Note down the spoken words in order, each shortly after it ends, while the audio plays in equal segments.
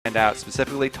out,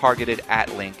 specifically targeted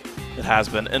at Link. It has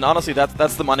been, and honestly,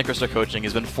 that's the Monte Cristo coaching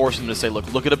has been forcing them to say,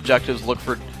 look at objectives, look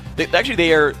for.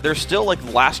 They're still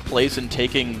like last place in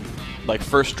taking like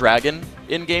first dragon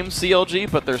in game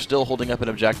CLG, but they're still holding up in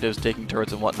objectives, taking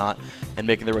turrets and whatnot, and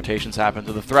making the rotations happen.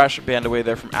 So the Thresh banned away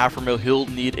there from Aphromoo. He'll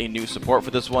need a new support for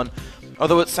this one.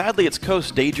 Although sadly it's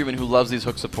Coast Daydreamin who loves these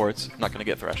hook supports. Not going to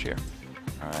get Thresh here.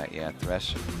 All right, yeah,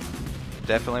 Thresh.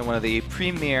 Definitely one of the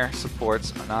premier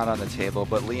supports, not on the table,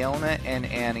 but Leona and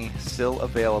Annie still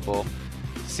available.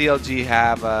 CLG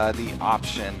have the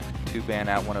option to ban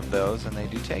out one of those, and they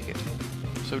do take it.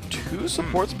 So 2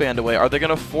 supports banned away. Are they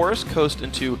going to force Coast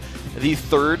into the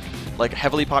third, like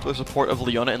heavily popular support of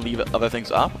Leona and leave other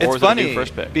things up? Or It's is funny it a new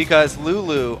first pick? because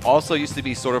Lulu also used to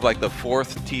be sort of like the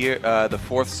fourth tier, the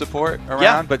fourth support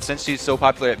around. But since she's so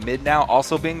popular at mid now,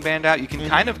 also being banned out, you can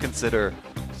kind of consider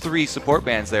 3 support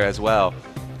bans there as well.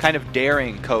 Kind of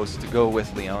daring Coast to go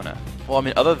with Leona. Well, I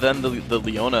mean, other than the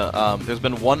Leona, there's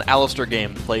been 1 Alistar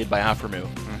game played by Aphromoo.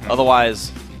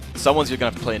 Otherwise, someone's going to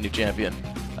have to play a new champion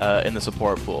in the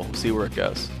support pool. We'll see where it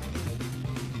goes.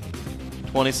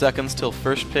 20 seconds till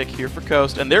first pick here for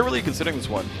Coast, and they're really considering this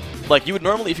one. Like, you would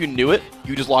normally, if you knew it,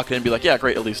 you would just lock it in and be like, yeah,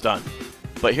 great, at least done.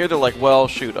 But here they're like, well,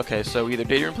 shoot, okay, so either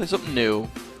Daydreamin plays something new,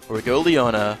 or we go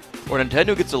Leona, or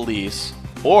Nintendo gets Elise,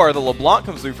 or the LeBlanc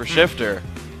comes through for Shiphtur.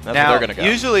 That's now, where they're going to go.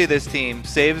 Usually this team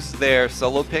saves their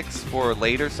solo picks for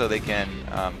later so they can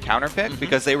counter pick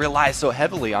because they rely so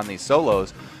heavily on these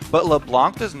solos. But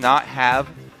LeBlanc does not have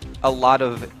a lot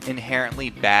of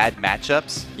inherently bad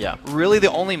matchups. Yeah. Really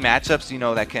the only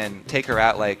matchups, that can take her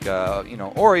out, like,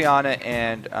 Orianna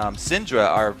and Syndra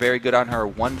are very good on her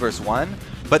 1 versus 1,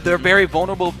 but they're very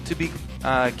vulnerable to be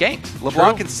ganked.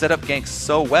 LeBlanc can set up ganks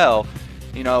so well.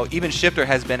 Even Shiphtur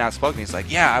has been outspoken. He's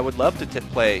like, yeah, I would love to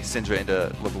play Syndra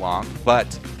into LeBlanc,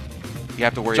 but you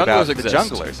have to worry about the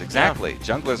junglers. Exactly. Yeah.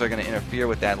 Junglers are going to interfere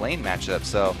with that lane matchup.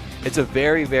 So it's a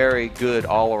very, very good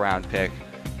all-around pick.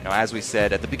 As we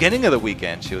said, at the beginning of the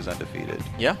weekend, she was undefeated.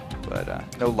 Yeah. But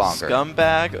no longer.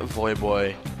 Scumbag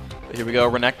Voyboy. Here we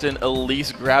go. Renekton,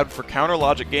 Elise grabbed for Counter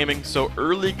Logic Gaming. So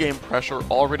early game pressure,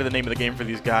 already the name of the game for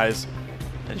these guys.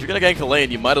 And if you're going to gank a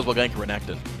lane, you might as well gank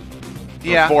Renekton.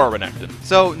 Yeah. For Renekton.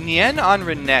 So Nien on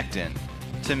Renekton,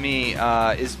 to me,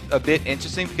 is a bit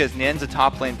interesting because Nien's a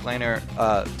top lane player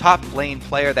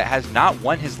that has not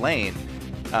won his lane.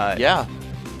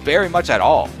 Very much at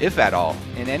all, if at all,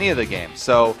 in any of the games.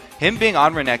 So him being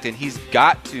on Renekton, he's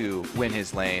got to win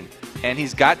his lane, and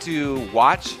he's got to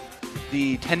watch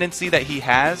the tendency that he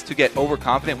has to get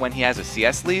overconfident when he has a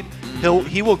CS lead.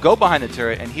 He will go behind the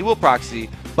turret and he will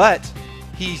proxy, but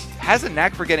he has a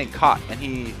knack for getting caught, and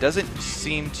he doesn't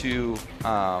seem to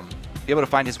be able to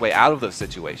find his way out of those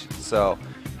situations. So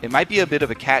it might be a bit of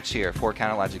a catch here for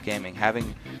Counter Logic Gaming,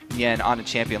 having Nien on a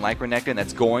champion like Renekton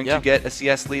that's going to get a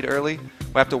CS lead early.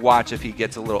 We'll have to watch if he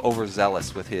gets a little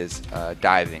overzealous with his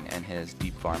diving and his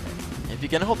deep farming. If you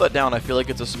can hold that down, I feel like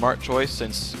it's a smart choice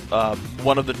since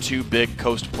one of the 2 big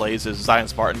Coast plays is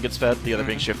ZionSpartan gets fed, the other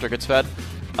being Shiphtur gets fed.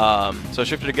 So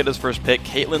Shiphtur to get his first pick.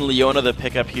 Caitlyn, Leona the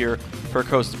pickup here for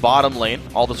Coast's bottom lane.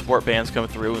 All the support bans come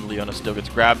through, and Leona still gets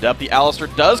grabbed up. The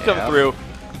Alistar does come through,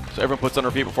 so everyone puts on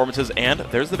repeat performances, and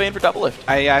there's the Vayne for Doublelift.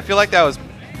 I feel like that was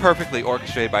perfectly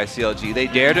orchestrated by CLG. They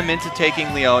dared him into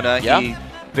taking Leona. He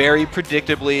very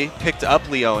predictably picked up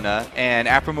Leona, and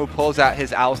Aphromoo pulls out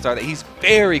his Alistar that he's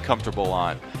very comfortable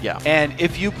on. Yeah. And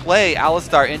if you play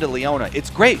Alistar into Leona, it's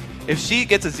great. If she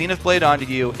gets a Zenith Blade onto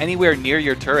you anywhere near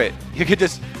your turret, you could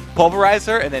just pulverize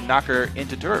her and then knock her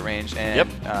into turret range and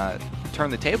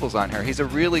turn the tables on her. He's a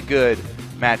really good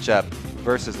matchup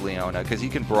versus Leona because he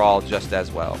can brawl just as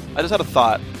well. I just had a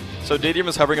thought. So Daydreamin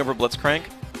is hovering over Blitzcrank.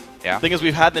 Yeah. Thing is,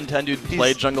 we've had Nintendude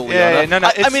play jungle Leona.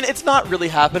 I mean, it's not really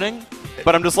happening.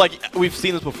 But I'm just like, we've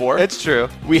seen this before. It's true.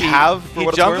 He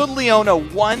jungled Leona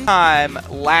 1 time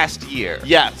last year.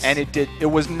 Yes. And it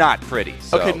was not pretty.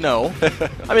 So. Okay, no.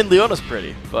 I mean, Leona's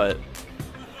pretty, but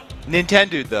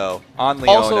Nintendude though on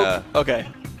Leona. Also, okay.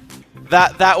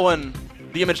 That one,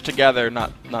 the image together,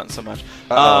 not so much.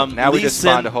 Now we just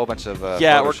spawned a whole bunch of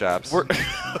Photoshops.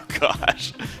 Oh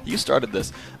gosh, you started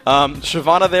this.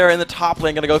 Shyvana there in the top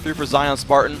lane, going to go through for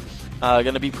ZionSpartan.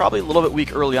 Going to be probably a little bit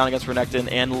weak early on against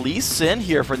Renekton. And Lee Sin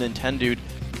here for Nintendude.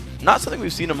 Not something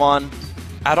we've seen him on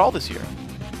at all this year.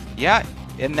 Yeah,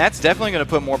 and that's definitely going to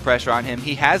put more pressure on him.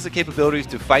 He has the capabilities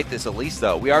to fight this Elise,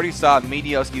 though. We already saw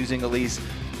Meteos using Elise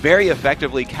very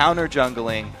effectively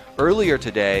counter-jungling earlier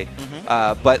today.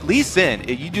 But Lee Sin,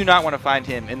 you do not want to find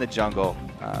him in the jungle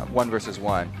 1 versus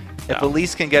 1. If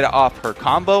Elise can get off her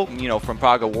combo, from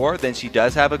Praga War, then she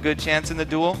does have a good chance in the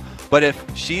duel. But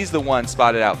if she's the one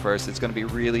spotted out first, it's going to be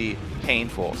really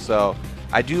painful. So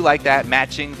I do like that,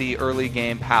 matching the early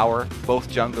game power. Both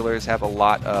junglers have a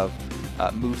lot of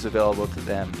moves available to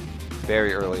them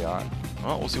very early on.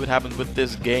 Well, we'll see what happens with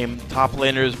this game. Top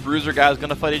laners, Bruiser guys going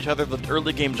to fight each other. The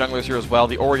early game junglers here as well.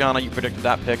 The Orianna, you predicted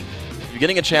that pick. You're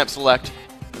getting a champ select,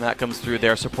 and that comes through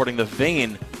there, supporting the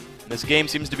Vayne. This game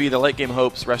seems to be the late game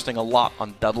hopes, resting a lot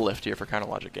on Doublelift here for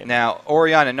Counterlogic Gaming. Now,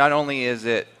 Orianna, not only is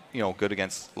it good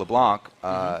against LeBlanc,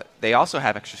 they also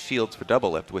have extra shields for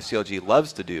Doublelift, which CLG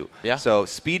loves to do. Yeah. So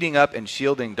speeding up and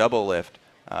shielding Doublelift,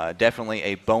 definitely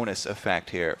a bonus effect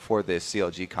here for this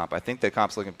CLG comp. I think the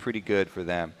comp's looking pretty good for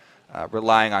them,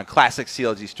 relying on classic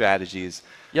CLG strategies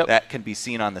that can be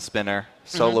seen on the spinner.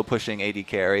 Solo pushing AD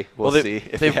carry. We'll see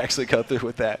if they actually go through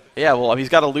with that. Yeah, well, he's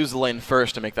got to lose the lane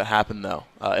first to make that happen, though,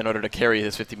 in order to carry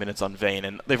his 50 minutes on Vayne.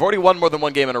 And they've already won more than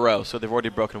one game in a row, so they've already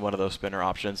broken one of those spinner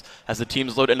options. As the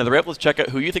teams load into the ramp, let's check out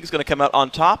who you think is going to come out on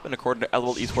top. And according to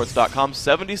LOLesports.com,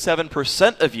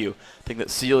 77% of you think that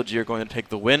CLG are going to take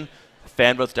the win.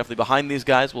 Fan vote's definitely behind these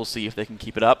guys. We'll see if they can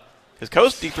keep it up. Because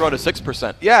Coast dethroned to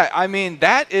 6%. Yeah, I mean,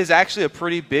 that is actually a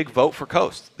pretty big vote for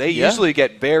Coast. They usually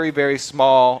get very, very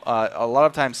small, a lot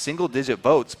of times single-digit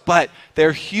votes, but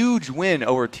their huge win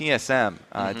over TSM,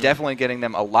 definitely getting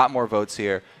them a lot more votes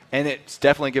here. And it's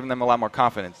definitely giving them a lot more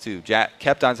confidence, too. Jack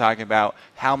kept on talking about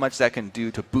how much that can do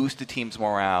to boost the team's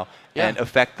morale and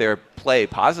affect their play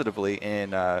positively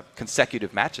in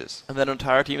consecutive matches. And that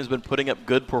entire team has been putting up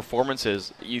good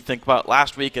performances. You think about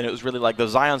last week, and it was really like the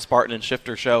ZionSpartan and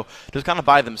Shiphtur show, just kind of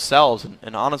by themselves.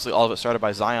 And honestly, all of it started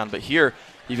by Zion. But here,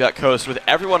 you've got Coast with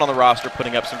everyone on the roster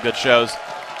putting up some good shows.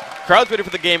 Crowd's ready for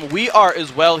the game. We are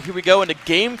as well. Here we go into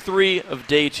Game 3 of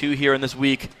Day 2 here in this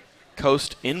week.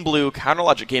 Coast in blue,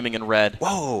 Counterlogic Gaming in red.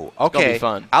 Whoa, okay. It's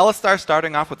gonna be fun. Alistar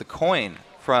starting off with the coin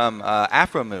from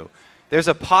Aphromoo. There's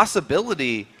a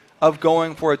possibility of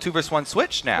going for a 2-versus-1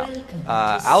 switch now.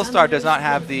 Alistar does not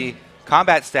have the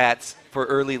combat stats for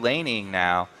early laning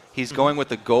now. He's going with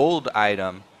the gold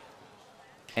item.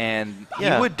 And he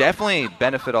would definitely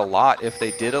benefit a lot if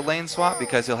they did a lane swap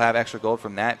because he'll have extra gold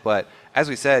from that. But as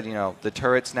we said, the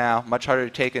turrets now, much harder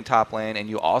to take in top lane, and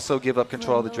you also give up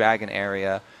control of the dragon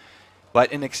area.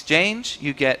 But in exchange,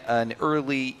 you get an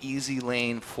early, easy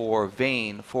lane for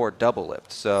Vayne for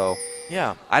Doublelift. So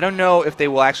yeah, I don't know if they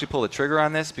will actually pull the trigger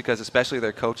on this because especially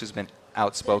their coach has been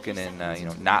outspoken in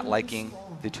not liking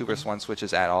the 2-versus-1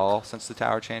 switches at all since the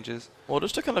tower changes. Well,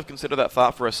 just to kind of consider that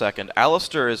thought for a second,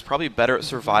 Alistar is probably better at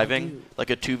surviving like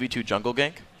a 2v2 jungle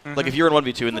gank. Like if you're in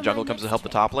 1v2 and the jungle comes to help the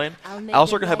top lane,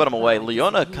 Alistar can headbutt him away.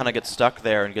 Leona kind of gets stuck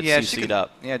there and gets CC'd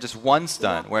up. Yeah, just one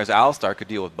stun, whereas Alistar could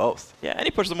deal with both. Yeah, and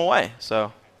he pushes them away,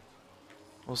 so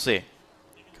we'll see.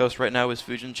 Coast right now is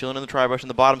WizFujiiN chilling in the tri-brush on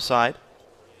the bottom side.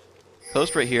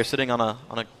 Coast right here sitting on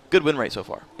a good win rate so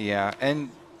far. Yeah,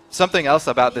 and something else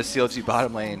about this CLG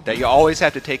bottom lane that you always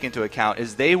have to take into account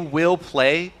is they will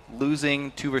play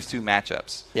losing 2-versus-2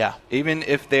 matchups. Yeah. Even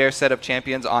if their set of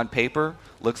champions on paper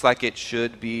looks like it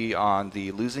should be on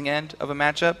the losing end of a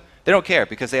matchup, they don't care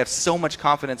because they have so much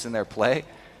confidence in their play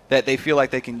that they feel like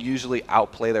they can usually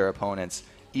outplay their opponents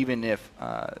even if,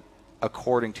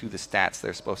 according to the stats,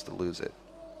 they're supposed to lose it.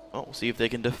 Well, we'll see if they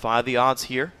can defy the odds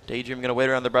here. Daydreamin going to wait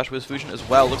around the brush with WizFujiiN as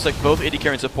well. Looks like both AD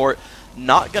carry and support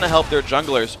not going to help their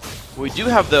junglers. What we do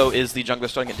have, though, is the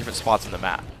junglers starting at different spots in the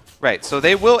map. Right, so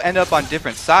they will end up on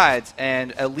different sides,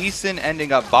 and Elysin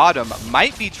ending up bottom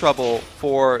might be trouble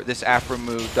for this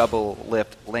Aphromoo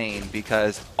Doublelift lane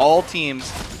because all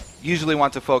teams usually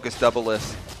want to focus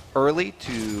Doublelift early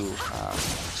to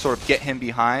sort of get him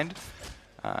behind.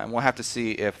 And we'll have to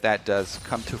see if that does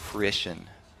come to fruition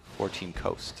for Team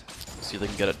Coast. Let's see if they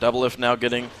can get it. Doublelift now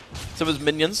getting some of his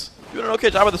minions. Doing an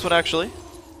okay job with this one, actually.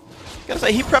 Gotta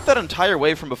say, he prepped that entire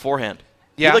wave from beforehand.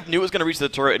 Yeah. He knew it was going to reach the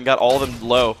turret and got all of them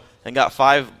low and got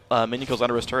 5 minion kills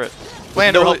under his turret.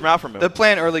 The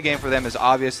plan early game for them is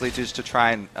obviously just to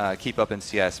try and keep up in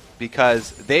CS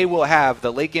because they will have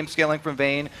the late game scaling from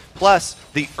Vayne plus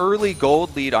the early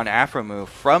gold lead on Aphromoo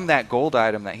from that gold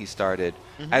item that he started.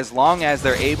 As long as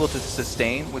they're able to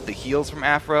sustain with the heals from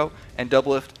Aphro and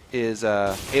Doublelift is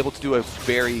able to do a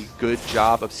very good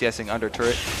job of CSing under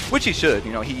turret, which he should.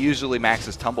 He usually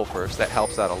maxes tumble first. That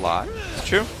helps out a lot. It's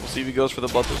true. We'll see if he goes for the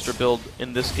Bloodthirster build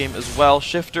in this game as well.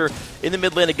 Shiphtur in the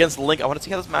mid lane against Link. I want to see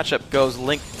how this matchup goes.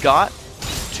 Link got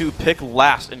to pick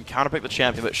last and counterpick the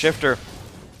champion, but Shiphtur,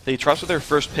 they trusted their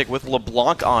first pick with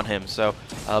LeBlanc on him. So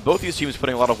both these teams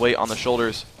putting a lot of weight on the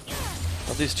shoulders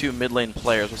of these two mid lane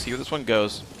players. We'll see where this one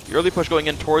goes. The early push going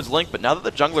in towards Link, but now that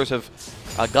the junglers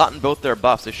have gotten both their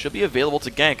buffs, they should be available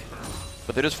to gank,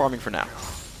 but they're just farming for now.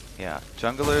 Yeah,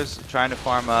 junglers trying to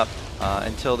farm up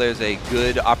until there's a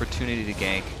good opportunity to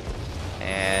gank.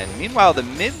 And meanwhile, the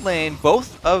mid lane,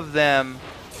 both of them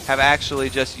have actually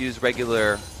just used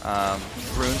regular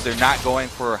runes. They're not going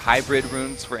for hybrid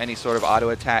runes for any sort of auto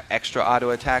attack, extra auto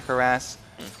attack harass.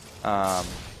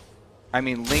 I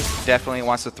mean, Link definitely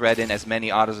wants to thread in as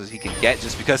many autos as he can get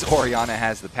just because Orianna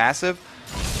has the passive.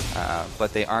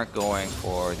 But they aren't going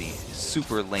for the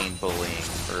super lane bullying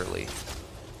early.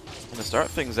 Going to start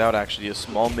things out, actually, a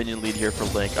small minion lead here for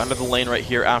Link. Under the lane right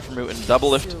here, Aphromoo and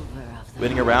Doublelift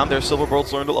winning around. Their Silver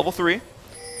Bolts learned at level 3.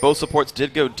 Both supports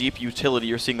did go deep utility.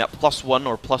 You're seeing that +1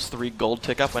 or +3 gold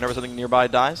tick up whenever something nearby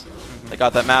dies. They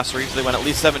got that mastery, so they went at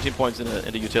least 17 points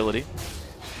into utility.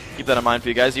 Keep that in mind for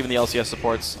you guys. Even the LCS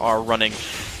supports are running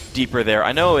deeper there.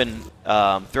 I know in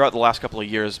throughout the last couple of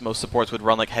years, most supports would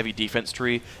run like heavy defense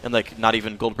tree and like not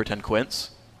even gold pretend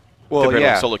quints. Well,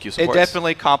 yeah, solo queue supports. It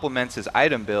definitely complements his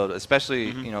item build, especially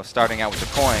you know, starting out with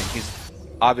the coin. He's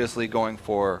obviously going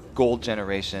for gold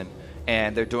generation,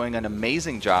 and they're doing an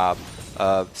amazing job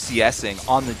of CSing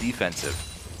on the defensive.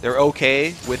 They're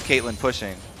okay with Caitlyn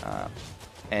pushing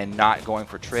and not going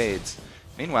for trades.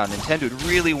 Meanwhile, Nintendude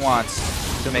really wants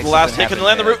to make last something hit happen can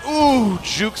land there. the root. Ooh,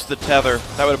 jukes the tether.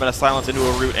 That would have been a silence into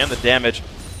a root and the damage.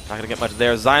 Not going to get much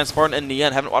there. ZionSpartan and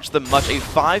Nien, haven't watched them much. A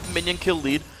 5 minion kill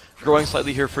lead. Growing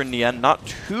slightly here for Nien. Not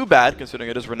too bad considering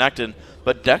it is Renekton.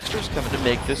 But Dexter's coming to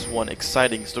make this one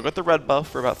exciting. Still got the red buff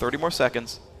for about 30 more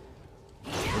seconds.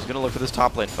 He's going to look for this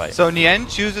top lane fight. So Nien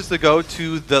chooses to go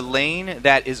to the lane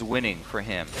that is winning for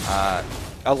him.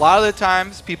 A lot of the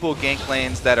times, people gank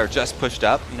lanes that are just pushed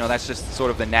up. You know, that's just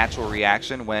sort of the natural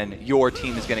reaction when your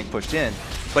team is getting pushed in.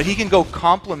 But he can go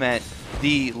complement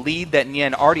the lead that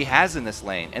Nien already has in this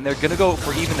lane, and they're going to go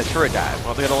for even the turret dive.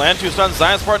 Well, they're going to land 2 stuns.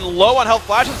 ZionSpartan low on health,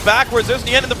 flashes backwards. There's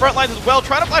Nien in the front lines as well,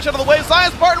 trying to flash out of the way.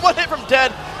 ZionSpartan, 1 hit from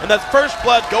dead, and that's first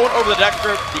blood going over the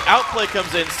Dexter. The outplay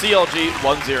comes in, CLG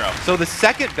 1-0. So the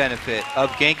second benefit of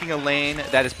ganking a lane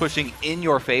that is pushing in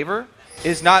your favor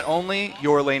is not only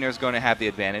your laner is going to have the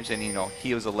advantage, and you know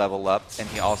he was a level up, and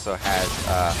he also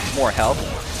has more health,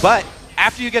 but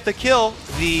after you get the kill,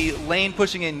 the lane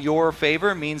pushing in your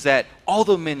favor means that all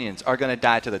the minions are going to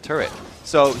die to the turret.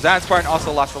 So ZionSpartan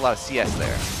also lost a lot of CS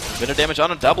there. Bit of damage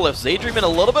on a Doublelift. Daydreamin a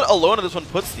little bit alone in this one,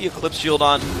 puts the Eclipse Shield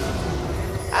on.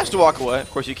 Has to walk away. Of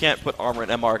course, you can't put armor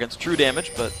and MR against true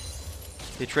damage, but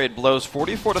they trade blows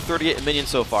 44 to 38 in minions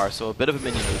so far, so a bit of a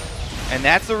minion lead. And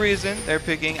that's the reason they're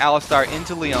picking Alistar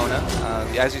into Leona.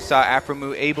 As you saw,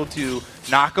 Aphromoo able to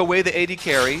knock away the AD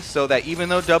carry so that even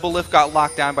though Doublelift got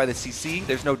locked down by the CC,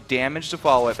 there's no damage to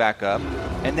follow it back up.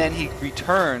 And then he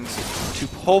returns to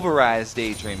pulverize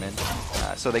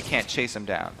Daydreamin so they can't chase him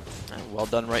down. Well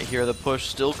done right here. The push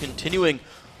still continuing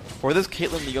for this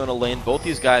Caitlyn Leona lane. Both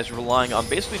these guys relying on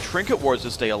basically trinket wards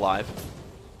to stay alive.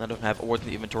 None of them have wards in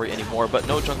the inventory anymore, but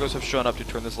no junglers have shown up to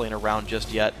turn this lane around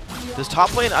just yet. This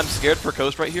top lane, I'm scared for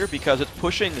Coast right here because it's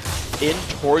pushing in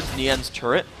towards Nien's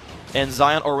turret, and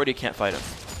Zion already can't fight him.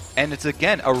 And it's,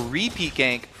 again, a repeat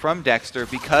gank from Dexter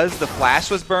because the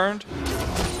flash was burned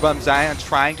from Zion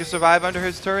trying to survive under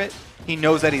his turret. He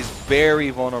knows that he's very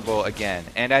vulnerable again.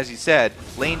 And as you said,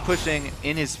 lane pushing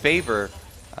in his favor,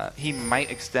 he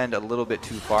might extend a little bit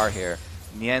too far here.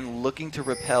 Nien looking to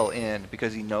repel in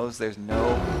because he knows there's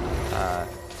no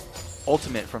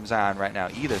ultimate from Zion right now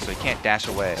either, so he can't dash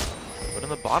away. But in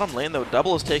the bottom lane, though,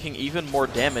 Double is taking even more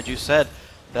damage. You said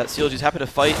that CLG's happy to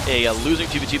fight a losing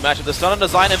 2v2 matchup. The stun on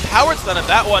Zion, empowered stun at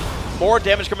that one. More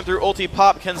damage coming through, ulti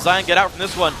pop. Can Zion get out from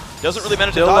this one? Doesn't really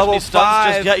manage to dodge any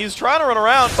stuns just yet. He's trying to run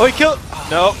around. Oh, he killed.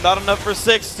 No, not enough for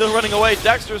 6. Still running away.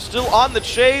 Dexter's still on the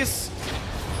chase.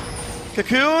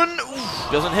 Cocoon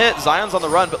doesn't hit. Zion's on the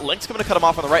run, but Link's coming to cut him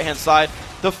off on the right-hand side.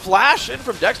 The flash in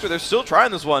from Dexter. They're still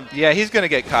trying this one. Yeah, he's going to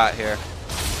get caught here.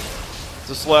 It's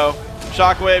a slow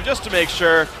shockwave just to make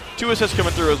sure. 2 assists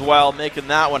coming through as well, making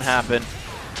that one happen.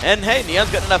 And hey,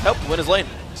 Nien's got enough help to win his lane.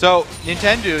 So,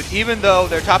 Nintendude, even though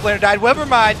their top laner died, never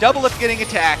mind, Doublelift getting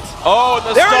attacked. Oh, and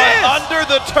the there stun under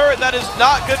the turret. That is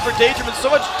not good for Daydreamin. So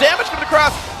much damage coming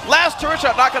across. Last turret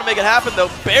shot, not going to make it happen, though.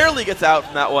 Barely gets out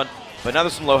from that one. But now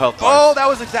there's some low health bars. Oh, that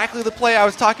was exactly the play I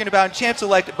was talking about in Champ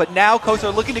Select, but now Coast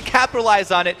are looking to capitalize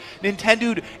on it.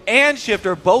 Nintendude and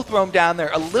Shiphtur both roam down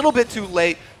there a little bit too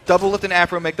late. Doublelift and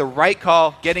Aphromoo make the right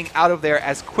call, getting out of there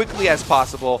as quickly as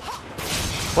possible.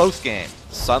 Close game.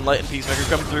 Sunlight and Peacemaker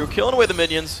come through, killing away the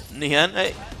minions. Nien,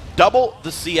 hey, double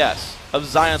the CS of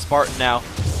ZionSpartan now,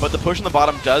 but the push on the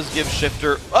bottom does give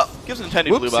Shiphtur, gives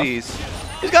Nintendude blue buff.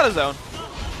 He's got his own.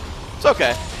 It's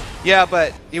okay. Yeah,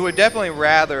 but you would definitely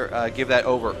rather give that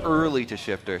over early to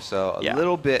Shiphtur, so a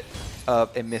little bit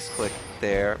of a misclick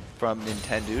there from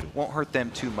Nintendude. Won't hurt them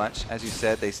too much. As you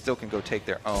said, they still can go take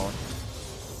their own.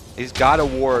 He's got a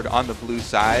ward on the blue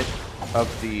side,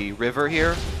 of the river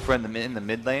here from in the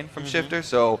mid lane from Shiphtur.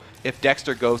 So if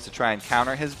Dexter goes to try and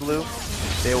counter his blue,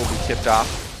 they will be tipped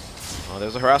off. Oh,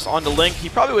 there's a harass onto Link. He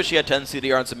probably wish he had 10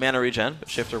 CDR and some mana regen, but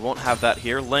Shiphtur won't have that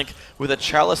here. Link with a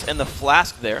Chalice and the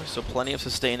Flask there, so plenty of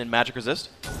sustain and magic resist.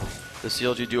 The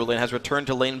CLG duo lane has returned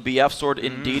to lane BF Sword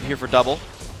indeed here for double.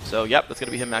 So yep, that's going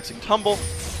to be him maxing Tumble.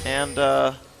 And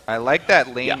I like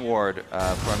that lane ward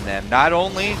from them. Not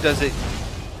only does it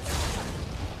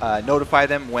notify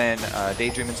them when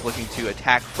Daydreamin's looking to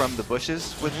attack from the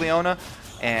bushes with Leona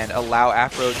and allow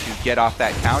Aphro to get off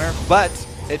that counter, but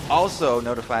it also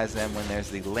notifies them when there's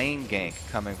the lane gank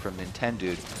coming from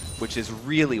Nintendude, which is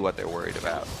really what they're worried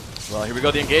about. Well, here we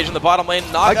go, the engage in the bottom lane.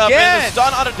 Knock up and the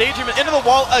stun on a Daydreamin into the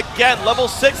wall again. Level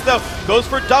 6, though, goes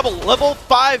for double. Level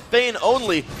 5 Bane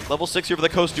only. Level 6 here for the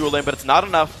Coast duo lane, but it's not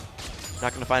enough.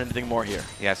 Not going to find anything more here.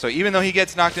 Yeah, so even though he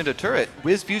gets knocked into turret,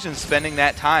 WizFujiiN's spending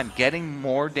that time getting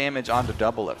more damage onto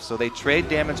Doublelift. So they trade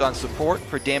damage on support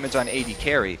for damage on AD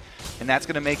carry. And that's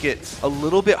going to make it a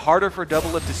little bit harder for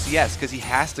Doublelift to CS because he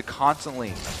has to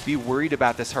constantly be worried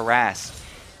about this harass.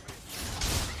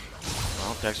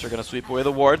 Well, Dexter going to sweep away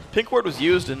the ward. Pink ward was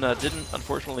used and didn't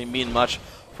unfortunately mean much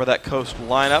for that Coast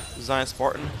lineup.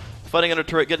 ZionSpartan fighting under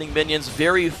turret, getting minions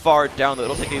very far down.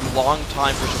 It'll take a long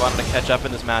time for Shyvana to catch up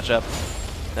in this matchup.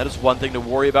 That is one thing to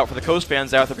worry about for the Coast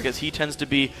fans out there because he tends to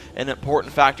be an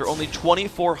important factor. Only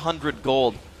 2,400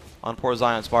 gold on poor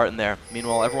ZionSpartan there.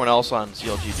 Meanwhile, everyone else on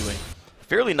CLG doing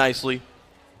fairly nicely.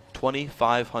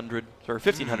 2,500, or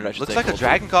 1,500 I should say. Looks like a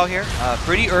Dragon Call here.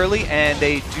 Pretty early, and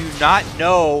they do not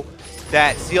know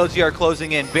that CLG are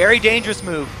closing in. Very dangerous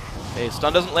move. Hey,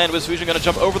 stun doesn't land. WizFujiiN going to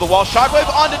jump over the wall.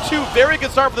 Shockwave onto 2. Very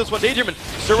good start for this one. Daydreamin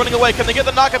still running away. Can they get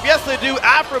the knockup? Yes, they do.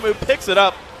 Aphromoo picks it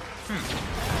up.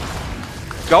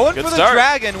 Going for the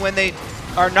Dragon when they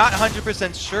are not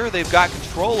 100% sure they've got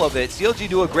control of it. CLG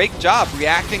do a great job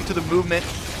reacting to the movement,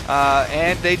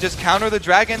 and they just counter the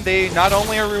Dragon. They not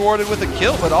only are rewarded with a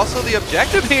kill, but also the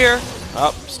objective here.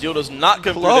 Steal does not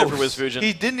come through there for WizFujiiN.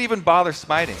 He didn't even bother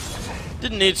smiting.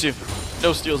 Didn't need to.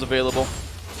 No steals available.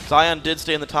 Zion did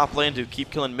stay in the top lane to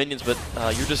keep killing minions, but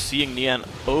you're just seeing Nien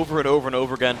over and over and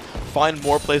over again find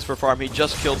more plays for farm. He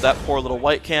just killed that poor little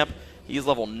white camp. He's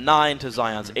level 9 to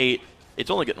Zion's 8. It's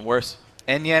only getting worse.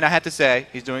 And Nien, I have to say,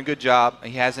 he's doing a good job.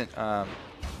 He hasn't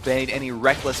made any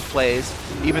reckless plays.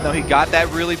 Even though he got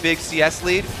that really big CS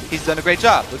lead, he's done a great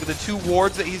job. Look at the 2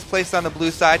 wards that he's placed on the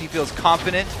blue side. He feels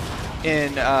confident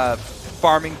in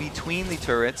farming between the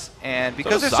turrets, and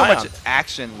because there's so much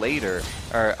action later,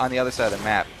 or on the other side of the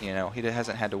map, you know, he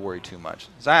hasn't had to worry too much.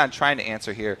 Zion trying to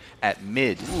answer here at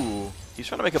mid. Ooh, he's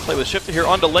trying to make a play with Shiphtur here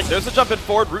onto Link. There's a jump in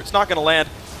forward. Root's not going to land.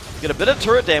 Get a bit of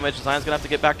turret damage. Zion's going to have to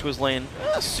get back to his lane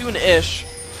soon-ish.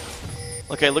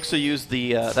 Okay, looks to use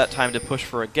the that time to push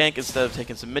for a gank instead of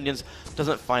taking some minions.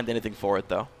 Doesn't find anything for it,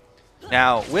 though.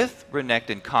 Now, with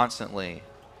Renekton constantly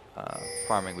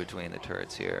farming between the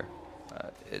turrets here,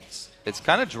 it's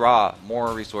kind of draw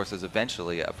more resources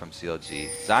eventually up from CLG.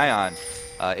 Zion,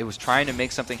 it was trying to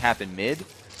make something happen mid,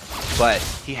 but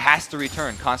he has to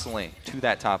return constantly to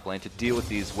that top lane to deal with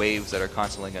these waves that are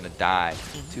constantly going to die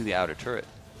to the outer turret.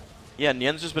 Yeah,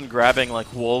 Nien's just been grabbing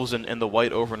like wolves and the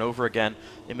white over and over again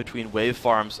in between wave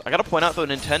farms. I gotta point out though,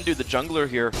 Nintendude, the jungler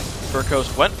here for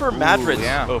Coast, went for Madrid's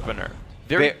opener.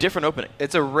 Very different opening.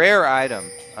 It's a rare item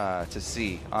to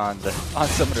see on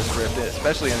Summoner's Rift,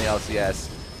 especially in the LCS.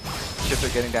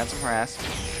 Shiphtur getting down some harass.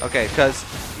 Okay, because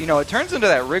you know it turns into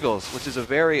that Wriggles, which is a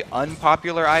very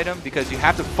unpopular item because you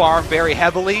have to farm very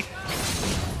heavily.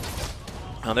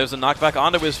 Now there's a knockback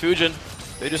onto WizFujiiN.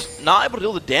 They're just not able to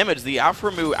deal the damage. The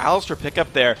Aphromoo Alistar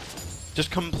pickup there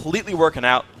just completely working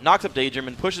out. Knocks up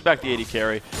Daydreamin, pushes back the AD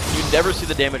carry. You never see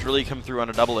the damage really come through on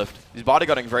a Doublelift. He's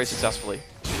bodyguarding very successfully.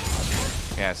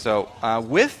 Yeah, so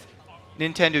with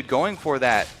Nintendude going for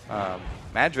that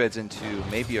Madreds into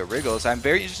maybe a Wriggles, I'm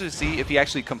very interested to see if he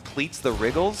actually completes the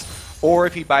Wriggles or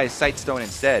if he buys Sightstone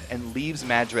instead and leaves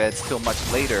Madreds till much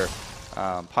later,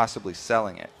 possibly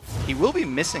selling it. He will be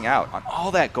missing out on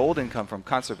all that gold income from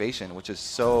conservation, which is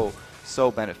so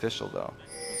beneficial though.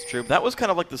 It's true. That was kind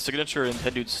of like the signature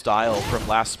Nintendude style from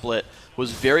last split.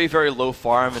 Was very, very low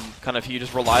farm and kind of he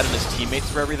just relied on his teammates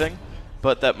for everything.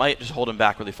 But that might just hold him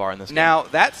back really far in this game. Now,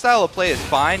 that style of play is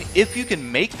fine if you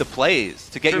can make the plays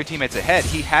to get your teammates ahead.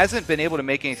 He hasn't been able to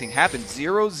make anything happen.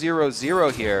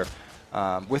 0-0-0 here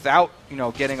without, you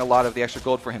know, getting a lot of the extra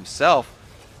gold for himself.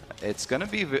 It's going to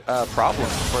be a problem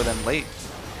for them late.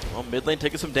 Well, mid lane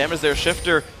taking some damage there.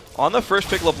 Shiphtur on the first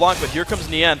pick LeBlanc, but here comes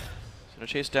Nien. He's going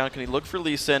to chase down. Can he look for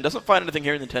Lee Sin? Doesn't find anything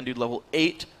here in Nintendude. Level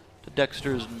 8 to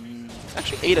Dexter's,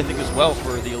 actually 8 I think as well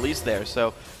for the Elise there.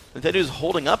 So Nintendu is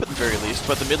holding up at the very least,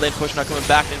 but the mid lane push now coming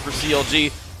back in for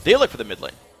CLG. They look for the mid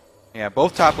lane. Yeah,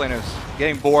 both top laners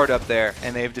getting bored up there,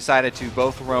 and they've decided to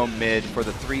both roam mid for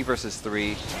the 3 versus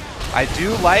 3. I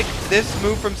do like this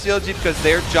move from CLG because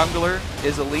their jungler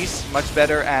is Elise, much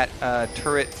better at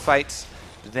turret fights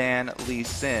than Lee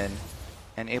Sin,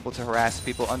 and able to harass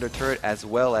people under turret as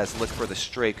well as look for the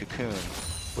stray cocoon,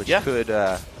 which could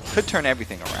turn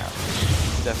everything around.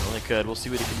 Definitely could. We'll see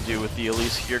what he can do with the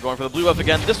Elise here, going for the blue buff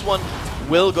again. This one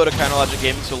will go to Logic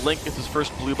Gaming, so Link gets his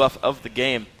first blue buff of the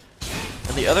game.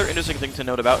 And the other interesting thing to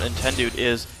note about Nintendude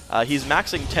is he's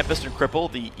maxing Tempest and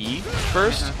Cripple, the E,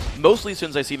 first. Mostly as soon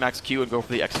as I see max Q and go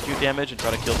for the execute damage and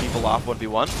try to kill people off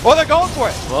 1v1. Oh, they're going for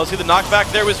it! Well, see the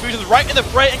knockback there. WizFujiiN's right in the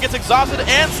fray and gets exhausted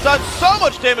and stunned. So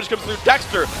much damage comes through.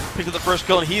 Dexter picks up the first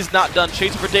kill, and he's not done.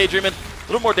 Chasing for Daydreamin. A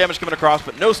little more damage coming across,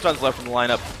 but no stuns left from the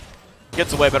lineup.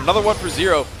 Gets away, but another one for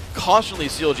 0. Constantly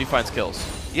CLG finds kills.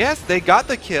 Yes, they got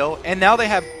the kill, and now they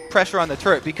have pressure on the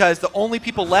turret because the only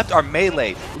people left are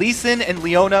melee. Lee Sin and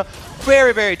Leona,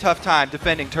 very, very tough time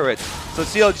defending turrets. So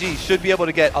CLG should be able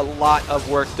to get a lot of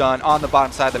work done on the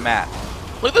bottom side of the map.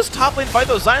 Look at this top lane fight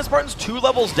though. ZionSpartan's 2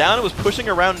 levels down and was pushing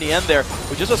around Nien there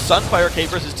with just a Sunfire cape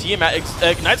versus Tiamat.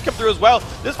 Ignites come through as well.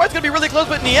 This fight's going to be really close,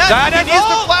 but Nien, he needs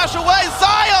to flash away.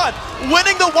 Zion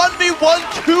winning the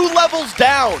 1v1, 2 levels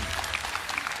down.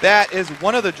 That is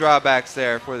one of the drawbacks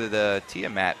there for the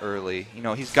Tiamat early. You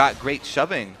know, he's got great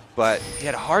shoving, but he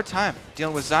had a hard time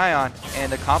dealing with Zion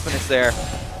and the confidence there.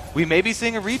 We may be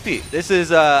seeing a repeat. This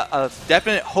is a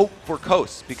definite hope for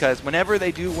Coast because whenever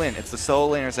they do win, it's the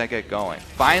solo laners that get going.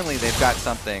 Finally, they've got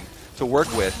something to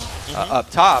work with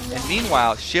up top. And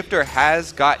meanwhile, Shiphtur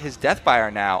has got his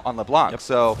Deathfire now on LeBlanc. Yep.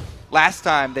 So last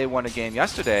time they won a game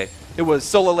yesterday, it was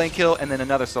solo lane kill and then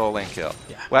another solo lane kill.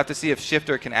 Yeah. We'll have to see if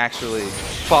Shiphtur can actually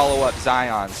follow up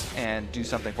Zion's and do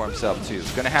something for himself too.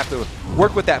 He's going to have to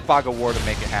work with that Fog of War to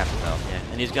make it happen though. Yeah,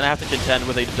 and he's going to have to contend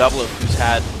with a Doublelift who's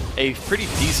had a pretty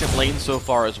decent lane so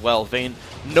far as well. Vayne,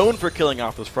 known for killing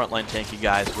off those frontline tanky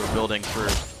guys who are building for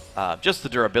just the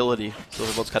durability, so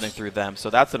the build's cutting through them. So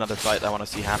that's another fight I want to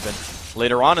see happen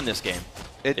later on in this game.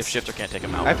 If Shiphtur can't take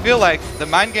him out. I feel like the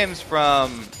mind games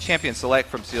from Champion Select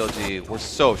from CLG were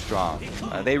so strong.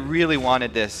 They really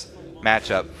wanted this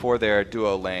matchup for their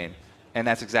duo lane, and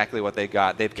that's exactly what they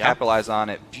got. They've capitalized on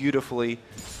it beautifully,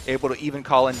 able to even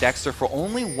call in Dexter for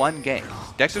only 1 game.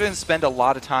 Dexter didn't spend a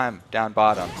lot of time down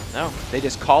bottom. No. They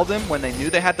just called him when they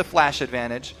knew they had the flash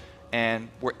advantage and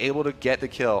were able to get the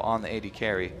kill on the AD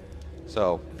carry.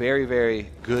 So very, very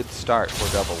good start for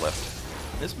Doublelift.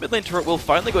 This mid lane turret will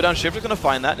finally go down. Shiphtur's going to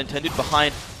find that. Nintendude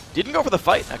behind. Didn't go for the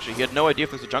fight, actually. He had no idea if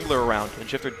there's a jungler around, and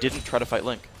Shiphtur didn't try to fight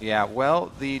Link. Yeah,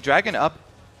 well, the dragon up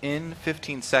in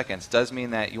 15 seconds does mean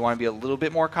that you want to be a little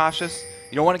bit more cautious.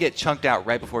 You don't want to get chunked out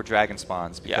right before dragon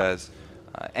spawns because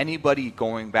anybody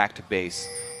going back to base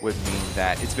would mean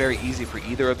that it's very easy for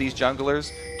either of these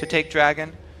junglers to take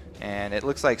dragon, and it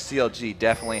looks like CLG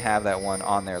definitely have that one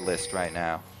on their list right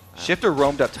now. Shiphtur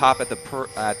roamed up top at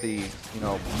the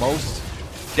most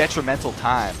detrimental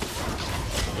time.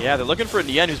 Yeah, they're looking for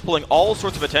Nien, who's pulling all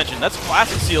sorts of attention. That's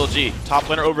classic CLG. Top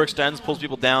laner overextends, pulls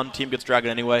people down, team gets dragon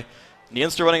anyway.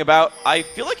 Nien's still running about. I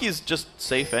feel like he's just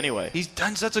safe anyway. He's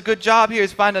done such a good job here.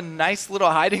 He's found a nice little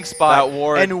hiding spot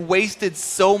and wasted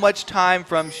so much time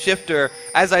from Shiphtur.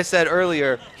 As I said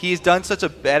earlier, he's done such a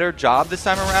better job this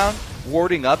time around,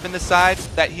 warding up in the side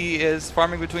that he is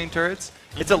farming between turrets.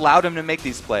 It's allowed him to make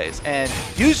these plays. And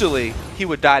usually, he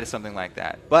would die to something like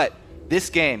that. But this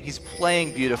game, he's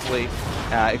playing beautifully,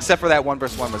 except for that 1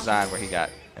 versus 1 with Zion where he got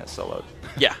soloed.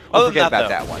 Yeah, We'll forget about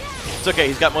that one. It's okay,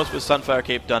 he's got most of his Sunfire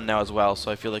cape done now as well,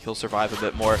 so I feel like he'll survive a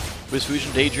bit more.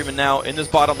 WizFujiiN Daydreamin now in this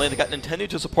bottom lane. They got Nintendu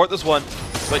to support this one,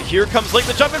 but here comes Link,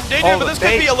 the jump in from Daydreamin, but this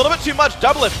could be a little bit too much.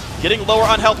 Doublelift getting lower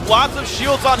on health, lots of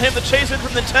shields on him. The chase in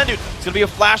from Nintendu. It's going to be a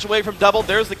flash away from Double.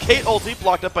 There's the Kate ulti,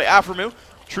 blocked up by Aphromoo.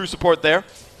 True support there,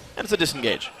 and it's a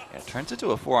disengage. Yeah, it turns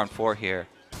into a 4-on-4 here.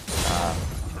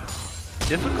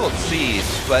 Difficult siege,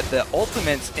 but the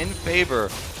ultimate's in favor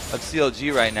of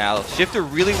CLG right now. Shiphtur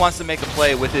really wants to make a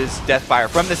play with his Deathfire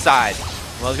from the side.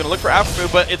 Well, he's going to look for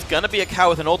Aphromoo, but it's going to be a cow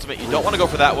with an ultimate. You don't want to go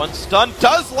for that one. Stun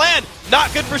does land.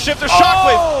 Not good for Shiphtur.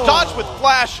 Shockwave. Dodge with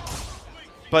flash.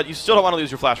 But you still don't want to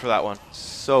lose your flash for that one.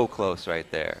 So close right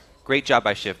there. Great job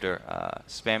by Shiphtur.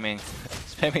 Spamming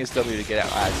his W to get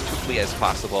out as quickly as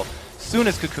possible. Soon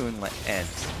as Cocoon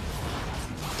ends.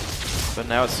 But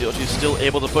now it's CLG still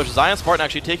able to push. ZionSpartan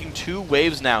actually taking 2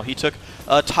 waves now. He took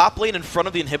top lane in front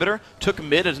of the inhibitor, took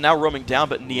mid, and is now roaming down,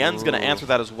 but Nien's going to answer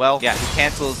that as well. Yeah, he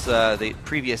cancels the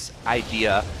previous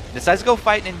idea. Decides to go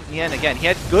fight in Nien again. He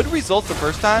had good results the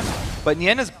first time, But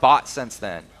Nien has bought since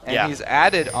then, and Yeah. he's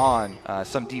added on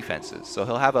some defenses, so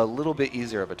he'll have a little bit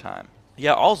easier of a time.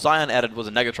 Yeah, all Zion added was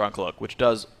a Negatron Cloak, which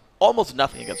does almost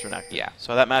nothing against Renekton. Yeah.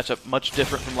 So that matchup much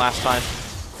different from last time.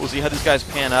 We'll see how these guys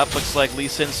pan up. Looks like Lee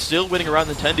Sin still winning around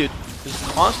Nintendude. Just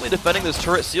constantly defending this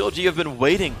turret. CLG have been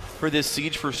waiting for this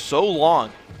siege for so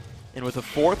long. And with a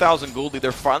 4,000 gold lead,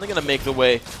 they're finally going to make the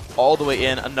way all the way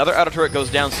in. Another outer turret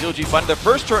goes down. CLG finding their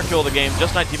first turret kill of the game,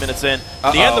 just 19 minutes in.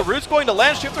 Nien, the root's going to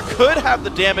land. Shiphtur could have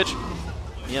the damage.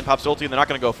 Nien pops ulti, and they're not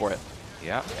going to go for it.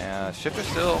 Yeah, Shiphtur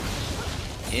still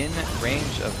in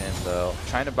range of him, though.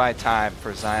 Trying to buy time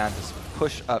for Zion to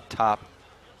push up top,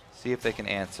 see if they can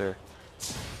answer.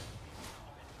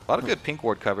 A lot of good pink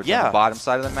ward coverage on the bottom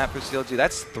side of the map for CLG.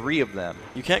 That's 3 of them.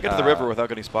 You can't get to the river without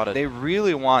getting spotted. They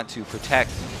really want to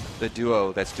protect the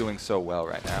duo that's doing so well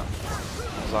right now.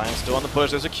 Zion still on the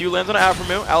push. There's a Q lands on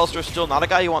Aphromoo. Alistar's still not a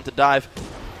guy you want to dive.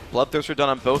 Bloodthirster done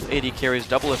on both AD carries.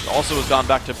 Doublelift also has gone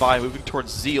back to buy, moving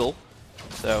towards Zeal.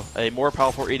 So a more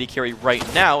powerful AD carry right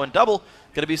now. And Double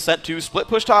going to be sent to split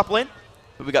push top lane.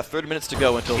 But we got 30 minutes to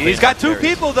go until he's got 2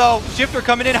 people, though. Shiphtur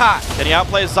coming in hot. Can he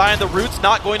outplay Zion? The root's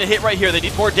not going to hit right here. They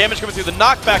need more damage coming through. The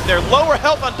knockback there. Lower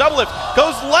health on Doublelift.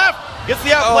 Goes left. Gets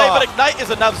the outplay, but Ignite is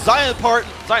enough.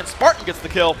 ZionSpartan gets the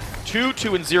kill.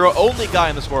 2-2-0. Only guy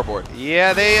on the scoreboard.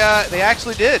 Yeah, they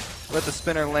actually did let the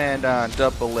spinner land on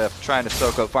Doublelift, trying to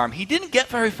soak up farm. He didn't get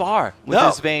very far with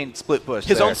his Vayne split push.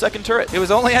 His own second turret. It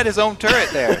was only at his own turret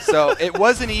there, so it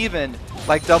wasn't even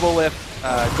like Doublelift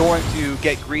going to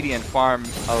get greedy and farm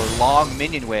a long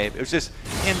minion wave. It was just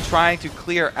him trying to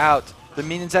clear out the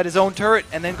minions at his own turret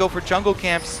and then go for jungle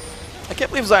camps. I can't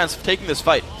believe Zion's taking this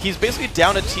fight. He's basically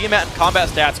down to Tiamat and combat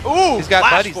stats. Ooh, he's got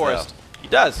buddies, Forest. though. He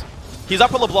does. He's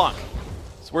up with LeBlanc.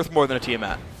 It's worth more than a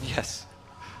Tiamat. Yes.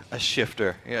 A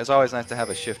Shiphtur. Yeah, it's always nice to have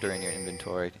a Shiphtur in your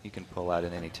inventory. You can pull out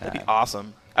at any time. That'd be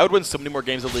awesome. I would win so many more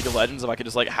games of League of Legends if I could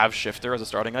just like have Shiphtur as a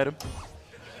starting item.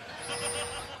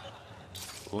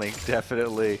 Link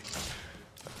definitely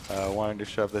wanting to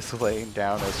shove this lane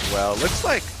down as well. Looks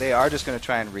like they are just going to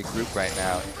try and regroup right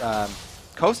now.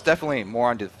 Coast definitely more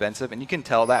on defensive, and you can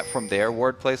tell that from their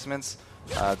ward placements.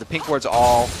 The pink ward's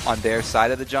all on their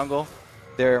side of the jungle.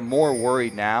 They're more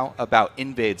worried now about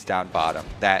invades down bottom,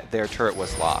 that their turret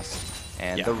was lost.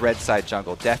 And the red side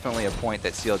jungle, definitely a point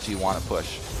that CLG want to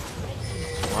push.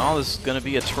 Well, this is going to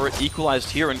be a turret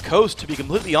equalized here, and Coast, to be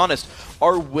completely honest,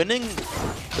 are winning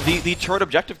the turret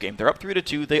objective game. They're up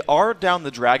 3-2. They are down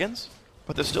the dragons,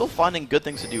 but they're still finding good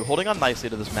things to do, holding on nicely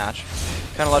to this match.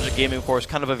 Kind of Logic Gaming, of course,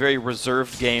 kind of a very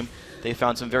reserved game. They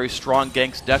found some very strong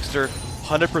ganks. Dexter,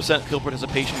 100% kill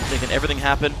participation, making everything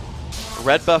happen.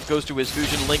 Red buff goes to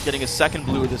WizFujiiN. Link getting a second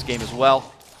blue of this game as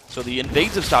well. So the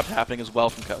invades have stopped happening as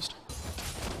well from Coast.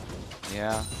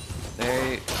 Yeah,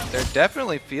 they're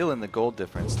definitely feeling the gold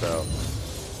difference, though.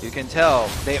 You can tell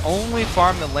they only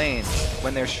farm the lanes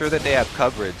when they're sure that they have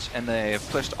coverage and they have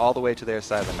pushed all the way to their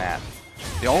side of the map.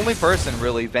 The only person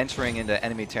really venturing into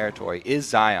enemy territory is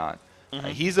Zion.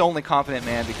 He's the only confident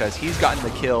man because he's gotten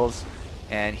the kills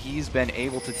and he's been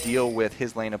able to deal with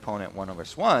his lane opponent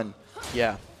 1/1.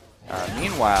 Yeah.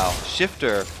 Meanwhile,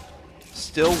 Shiphtur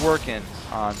still working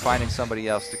on finding somebody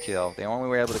else to kill. They only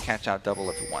were able to catch out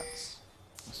Doublelift once.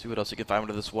 Let's see what else you can find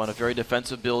with this one. A very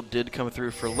defensive build did come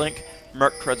through for Link.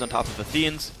 Merc creds on top of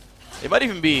Athenes. It might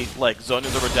even be like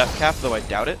Zonia's over Death Cap, though I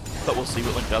doubt it. But we'll see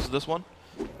what Link does with this one.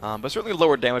 But certainly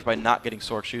lower damage by not getting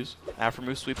Sork Shoes.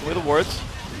 Aphromoo sweeping away the wards.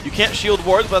 You can't shield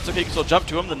wards, but that's okay. You can still jump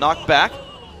to him. The knock back.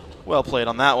 Well played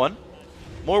on that one.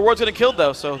 More wards getting killed,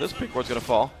 though, so this pink ward's going to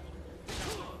fall.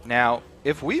 Now,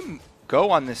 if we go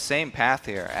on this same path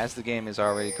here as the game is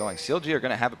already going, CLG are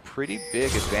going to have a pretty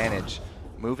big advantage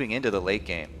moving into the late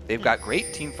game. They've got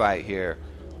great team fight here.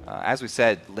 As we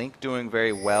said, Link doing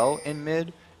very well in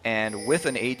mid, and with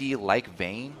an AD like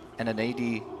Vayne and an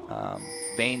AD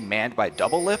Vayne manned by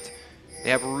Doublelift,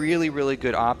 they have really, really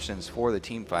good options for the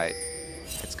team fight.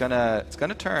 It's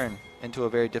gonna turn into a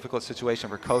very difficult situation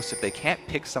for Coast if they can't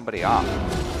pick somebody off.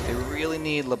 They really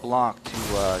need LeBlanc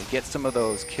to get some of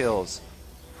those kills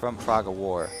from Frog of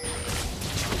War.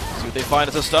 See what they find.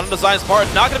 It's a stun on the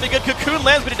ZionSpartan. Not going to be good. Cocoon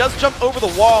lands, but he does jump over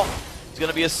the wall. It's going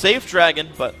to be a safe dragon,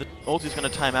 but the ulti's going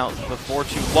to time out before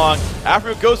too long.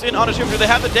 Aphromoo goes in on a Shiphtur. They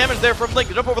have the damage there from Link.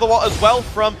 They jump over the wall as well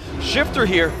from Shiphtur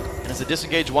here. And it's a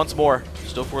disengage once more.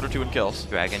 Still 4-2 in kills.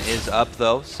 Dragon is up,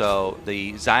 though, so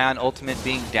the Zion ultimate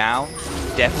being down,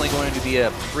 definitely going to be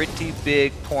a pretty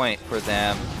big point for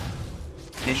them.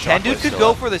 Nintendude could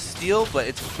go for the steal, but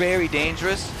it's very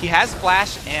dangerous. He has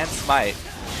Flash and Smite.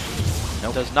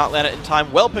 Nope. Does not land it in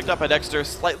time. Well picked up by Dexter.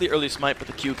 Slightly early Smite, but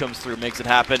the Q comes through, makes it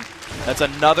happen. That's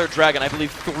another dragon. I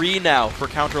believe 3 now for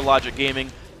Counter Logic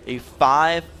Gaming. A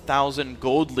 5,000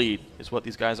 gold lead is what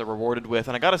these guys are rewarded with.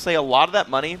 And I gotta say, a lot of that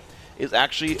money is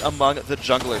actually among the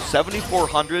junglers.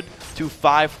 7,400 to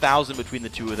 5,000 between the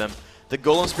two of them. The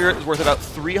Golem Spirit is worth about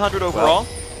 300 overall. Well,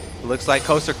 looks like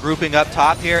Costa grouping up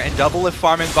top here and Doublelift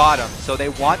farming bottom. So they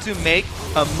want to make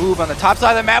a move on the top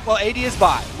side of the map while AD is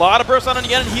bot. A lot of burst on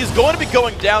Yen, and he's going to be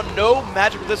going down. No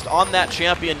magic resist on that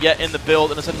champion yet in the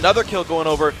build, and it's another kill going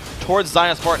over towards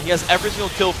ZionSpartan. He has every single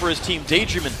kill for his team.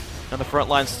 Daydreamin on the front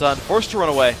line stun, forced to run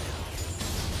away,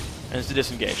 and is to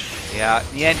disengage. Yeah,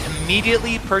 Nien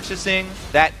immediately purchasing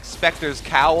that Spectre's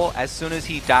cowl as soon as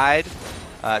he died,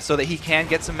 so that he can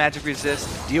get some magic resist,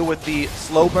 deal with the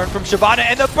slow burn from Shyvana,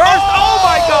 and the burst! Oh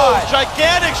my god!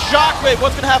 Gigantic shockwave.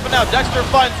 What's going to happen now? Dexter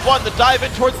finds one. The dive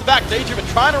in towards the back. Daydreamin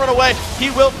trying to run away. He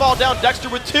will fall down. Dexter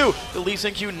with two. The Lee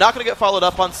Sin Q not going to get followed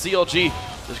up on CLG.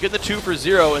 Just getting the 2 for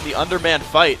 0 in the undermanned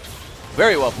fight.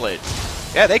 Very well played.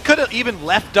 Yeah, they could have even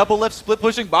left Doublelift split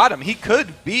pushing bottom. He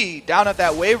could be down at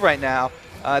that wave right now.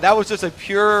 That was just a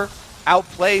pure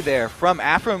outplay there from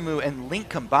Aphromoo and Link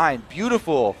combined.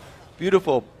 Beautiful.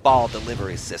 Beautiful ball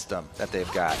delivery system that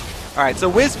they've got. All right,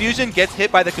 so WizFujiiN gets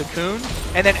hit by the cocoon,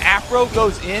 and then Aphro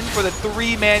goes in for the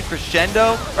 3-man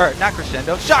crescendo, or not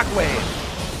crescendo,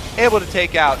 shockwave. Able to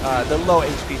take out the low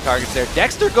HP targets there.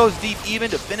 Dexter goes deep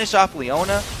even to finish off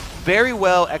Leona. Very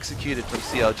well executed from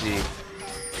CLG.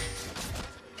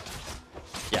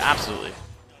 Yeah, absolutely.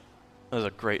 That was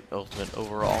a great ultimate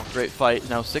overall. Great fight.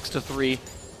 Now 6-3,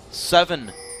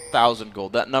 7,000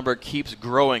 gold. That number keeps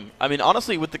growing. I mean,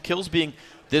 honestly, with the kills being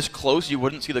this close, you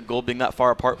wouldn't see the gold being that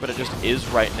far apart, but it just is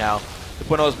right now. The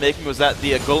point I was making was that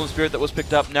the Golem Spirit that was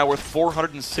picked up now worth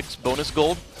 406 bonus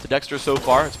gold to Dexter so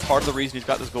far. It's part of the reason he's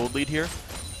got this gold lead here.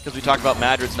 Because we talked about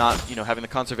Madrid's not, you know, having the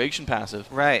conservation passive.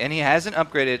 Right, and he hasn't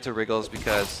upgraded it to Wriggles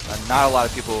because not a lot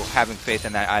of people having faith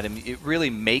in that item. It really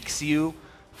makes you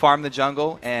farm the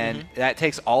jungle, and that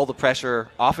takes all the pressure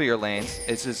off of your lanes.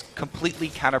 It's just completely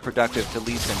counterproductive to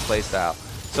Lee Sin playstyle.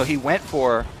 So he went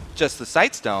for just the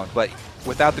Sightstone, but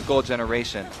without the gold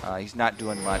generation, he's not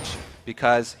doing much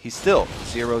because he's still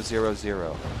 0-0-0.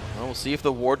 Well, we'll see if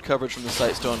the ward coverage from the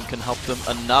Sightstone can help them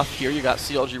enough here. You got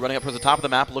CLG running up towards the top of the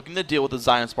map, looking to deal with the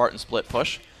ZionSpartan split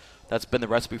push. That's been the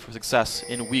recipe for success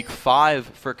in Week 5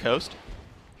 for Coast.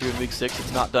 Here in Week 6,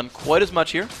 it's not done quite as much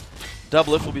here.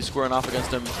 Doublelift will be squaring off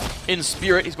against him in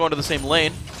spirit. He's going to the same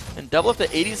lane. And Doublelift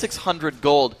at 8,600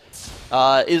 gold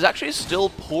is actually still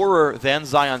poorer than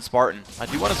ZionSpartan. I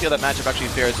do want to see how that matchup actually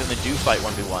fares when they do fight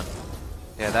 1v1.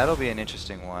 Yeah, that'll be an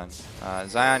interesting one.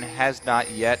 Zion has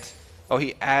not yet... Oh,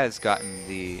 he has gotten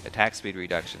the attack speed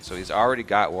reduction, so he's already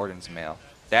got Warden's Mail.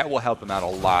 That will help him out a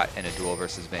lot in a duel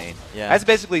versus Vayne. Yeah. That's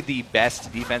basically the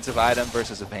best defensive item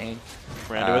versus a Vayne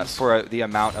for the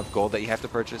amount of gold that you have to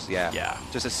purchase. Yeah.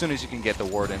 Just as soon as you can get the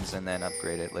Wardens and then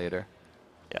upgrade it later.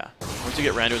 Yeah. Once you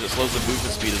get Randuin's, it slows the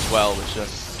movement speed as well, which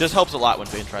just helps a lot when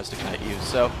Vayne tries to kite you.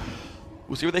 So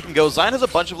we'll see where they can go. Zion has a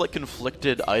bunch of like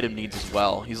conflicted item needs as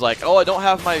well. He's like, oh, I don't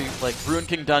have my like Ruin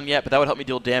King done yet, but that would help me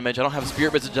deal damage. I don't have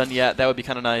Spirit Blizzard done yet. That would be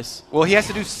kind of nice. Well, he has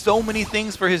to do so many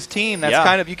things for his team. That's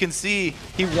kind of, you can see,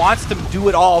 he wants to do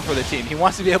it all for the team. He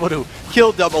wants to be able to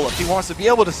kill Doublelift. He wants to be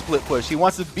able to split push. He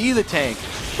wants to be the tank.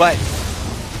 But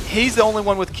he's the only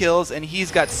one with kills, and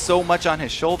he's got so much on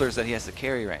his shoulders that he has to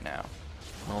carry right now.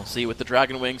 We'll see with the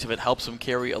Dragon Wings if it helps him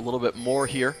carry a little bit more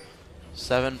here.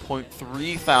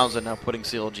 7.3 thousand now putting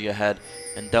CLG ahead,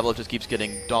 and Doublelift just keeps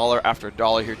getting dollar after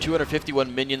dollar here.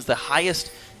 251 minions, the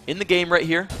highest in the game right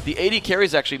here. The AD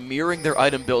carries actually mirroring their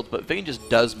item builds, but Vayne just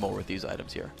does more with these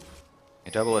items here.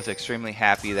 Doublelift extremely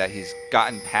happy that he's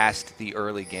gotten past the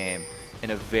early game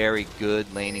in a very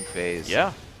good laning phase.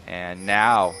 Yeah. And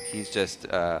now he's just,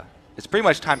 it's pretty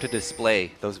much time to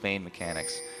display those Vayne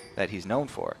mechanics that he's known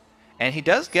for. And he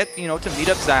does get, you know, to meet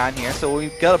up Zion here, so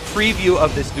we've got a preview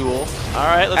of this duel. All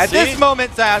right, let's see. At this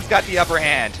moment, Zion's got the upper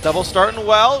hand. Double starting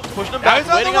well, pushing him back,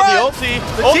 waiting on the ulti.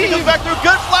 The ulti comes back through,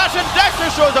 good flash, and Dexter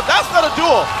shows up. That's not a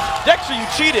duel. Dexter, you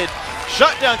cheated.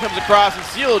 Shutdown comes across, and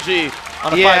CLG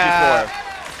on a 5v4.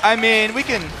 I mean,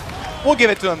 we'll give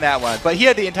it to him that one. But he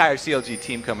had the entire CLG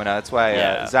team coming out. That's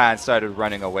why Zion started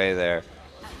running away there.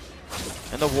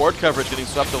 And the ward coverage getting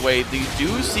swept away. They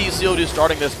do see CLG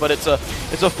starting this, but it's a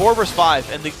 4 versus 5,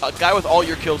 and the guy with all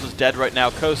your kills is dead right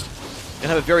now. Coast gonna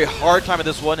have a very hard time at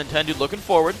this one. Nintendude looking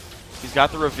forward. He's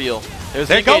got the reveal. There's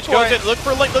the engage. Goes in. Look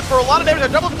for Link. Look for a lot of damage.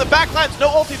 They're double from the back lines. No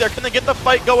ulti there. Can they get the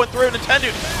fight going through?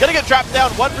 Nintendude gonna get trapped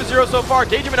down. 1 for 0 so far.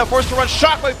 Daydreamin now forced to run.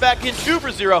 Shockwave back in. 2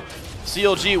 for 0.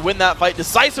 CLG win that fight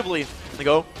decisively. They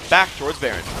go back towards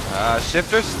Baron.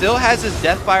 Shiphtur still has his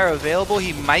Deathfire available.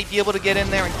 He might be able to get in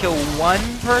there and kill one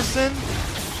person,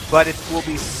 but it will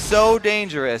be so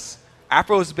dangerous.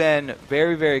 Aphro's been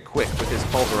very, very quick with his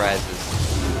pulverizes.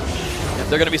 And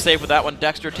they're going to be safe with that one.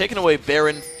 Dexter taking away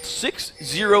Baron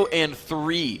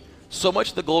 6-0-3. So much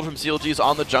of the gold from CLG is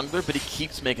on the jungler, but he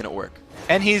keeps making it work.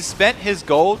 And he's spent his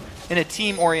gold in a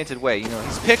team-oriented way. You know,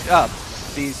 he's picked up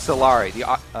the Solari,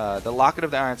 the Locket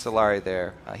of the Iron Solari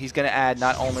there. He's going to add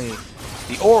not only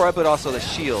the aura, but also the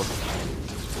shield.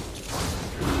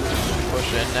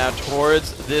 Push in now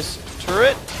towards this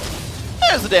turret.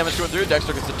 There's the damage going through.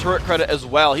 Dexter gets the turret credit as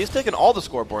well. He's taken all the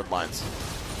scoreboard lines.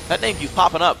 That name keeps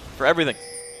popping up for everything.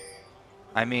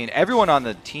 I mean, everyone on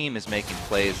the team is making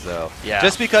plays, though. Yeah.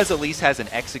 Just because Elise has an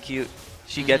execute,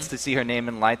 she gets to see her name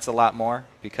in lights a lot more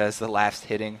because the last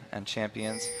hitting on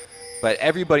champions. But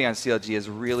everybody on CLG is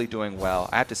really doing well.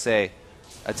 I have to say,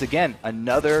 it's, again,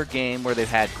 another game where they've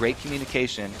had great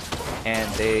communication,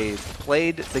 and they've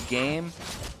played the game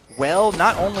well,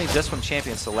 not only just from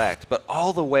Champion Select, but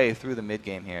all the way through the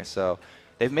mid-game here. So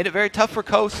they've made it very tough for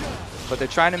Coast, but they're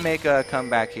trying to make a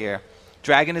comeback here.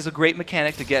 Dragon is a great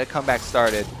mechanic to get a comeback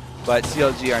started, but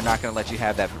CLG are not going to let you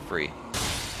have that for free.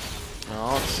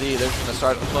 Oh, let's see. They're going to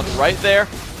start look right there.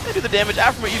 They do the damage.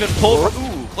 Aphromoo even pulverized.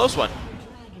 Ooh, close one.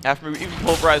 Aphromoo even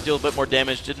pulverized, deal a bit more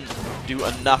damage. Didn't do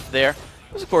enough there.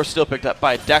 Was, of course, still picked up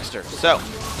by Dexter. So,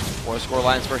 4 score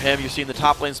lines for him. You've seen the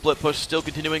top lane split push still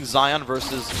continuing. Zion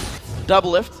versus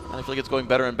Doublelift. And I feel like it's going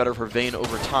better and better for Vayne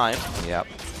over time. Yep.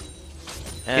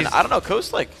 And I don't know,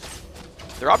 Coast, like,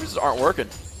 their options aren't working.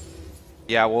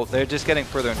 Yeah, well, they're just getting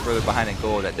further and further behind in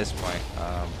gold at this point.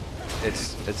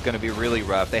 It's going to be really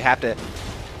rough. They have to,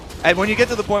 and when you get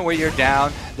to the point where you're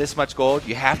down this much gold,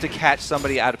 you have to catch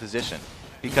somebody out of position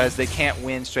because they can't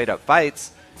win straight up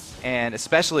fights. And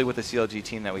especially with the CLG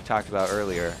team that we talked about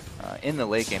earlier, in the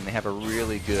late game, they have a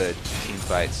really good team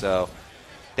fight. So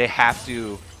they have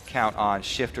to count on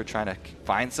Shiphtur trying to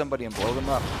find somebody and blow them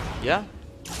up. Yeah.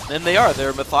 And they are.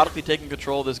 They're methodically taking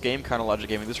control of this game, kind of Logic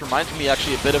Gaming. This reminds me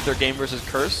actually a bit of their game versus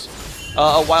Curse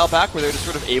a while back, where they're just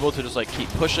sort of able to just like keep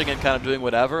pushing and kind of doing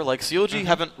whatever. Like CLG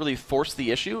haven't really forced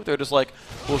the issue. They're just like,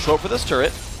 we'll show up for this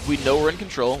turret. We know we're in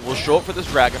control. We'll show up for this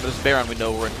dragon, but this Baron, we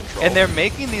know we're in control. And they're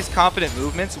making these confident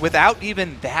movements without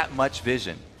even that much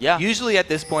vision. Yeah. Usually at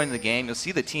this point in the game, you'll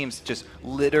see the teams just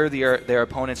litter their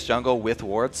opponent's jungle with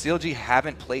wards. CLG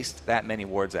haven't placed that many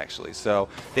wards, actually. So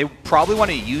they probably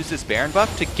want to use this Baron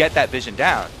buff to get that vision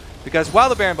down. Because while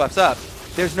the Baron buff's up,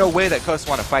 there's no way that Coast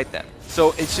want to fight them.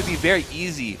 So it should be very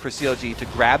easy for CLG to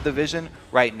grab the vision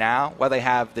right now while they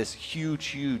have this huge,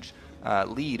 huge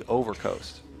lead over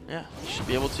Coast. Yeah, should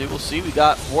be able to. We'll see. We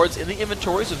got wards in the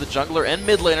inventories of the jungler and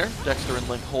mid laner. Dexter and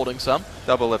Link holding some.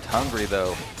 Doublelift hungry,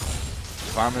 though.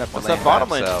 Farming up the What's lane that bottom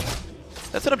by lane?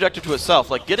 himself. That's an objective to itself.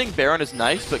 Like, getting Baron is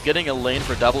nice, but getting a lane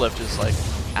for Doublelift is, like,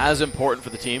 as important for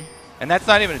the team. And that's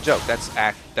not even a joke. That's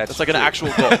like an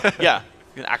actual goal. Yeah,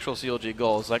 an actual CLG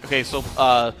goal. It's like, okay, so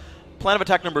plan of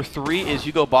attack number 3 is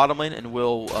you go bottom lane, and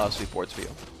we'll sweep boards for you.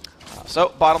 So,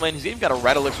 bottom lane, he's even got a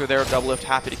red elixir there. Doublelift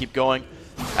happy to keep going.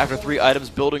 After 3 items,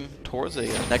 building towards a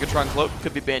Negatron cloak.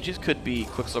 Could be Banshees, could be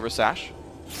Quicksilver Sash.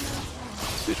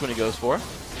 See which one he goes for.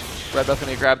 Red buff going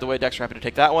to get grabbed away. Dexter happy to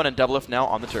take that one, and Doublelift now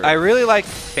on the turret. I really like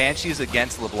Banshees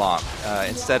against LeBlanc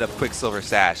instead of Quicksilver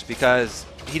Sash because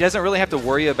he doesn't really have to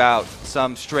worry about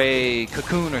some stray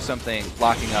cocoon or something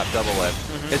blocking up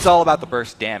Doublelift. It's all about the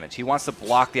burst damage. He wants to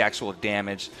block the actual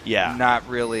damage, not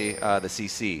really the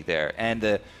CC there. And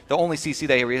the only CC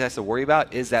that he really has to worry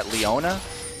about is that Leona,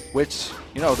 which,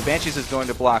 you know, the Banshees is going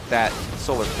to block that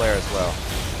solar flare as well.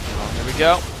 There we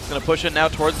go. He's going to push it now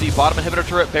towards the bottom inhibitor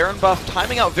turret. Baron buff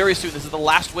timing out very soon. This is the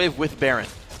last wave with Baron.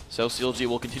 So CLG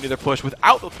will continue their push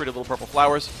without those pretty little purple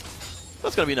flowers.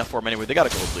 That's going to be enough for them anyway. They got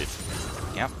a gold lead.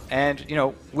 Yeah, and, you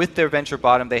know, with their venture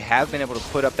bottom, they have been able to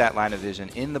put up that line of vision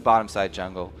in the bottom side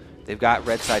jungle. They've got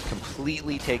red side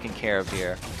completely taken care of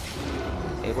here.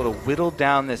 Able to whittle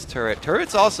down this turret.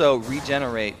 Turrets also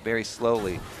regenerate very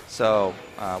slowly. So,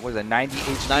 what is it, 90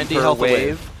 HP 90 per health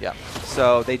wave? Yeah.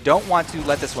 So they don't want to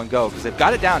let this one go because they've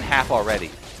got it down half already.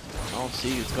 Oh,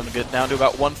 see, it's going to get down to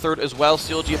about 1/3 as well.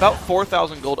 CLG, about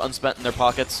 4,000 gold unspent in their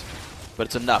pockets, but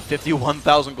it's enough.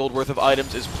 51,000 gold worth of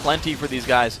items is plenty for these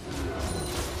guys.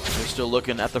 They're still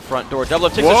looking at the front door.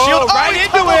 Doublelift takes a shield right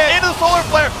into it! Into the solar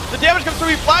flare. The damage comes through.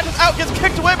 He flashes out, gets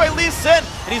kicked away by Lee Sin,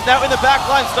 and he's now in the back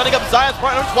line, stunning up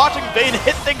ZionSpartan. I'm just watching Vayne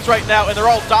hit things right now, and they're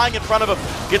all dying in front of him.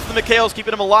 Gets the Mikhails,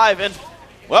 keeping him alive, and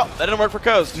well, that didn't work for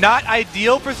Coast. Not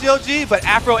ideal for CLG, but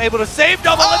Aphro able to save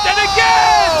Doublelift and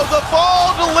again! The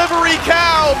ball delivery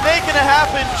cow making it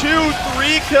happen.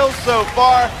 2-3 kills so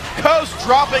far. Coast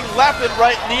dropping left and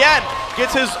right. Nien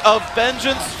gets his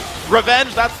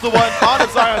revenge, that's the one, on a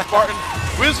ZionSpartan.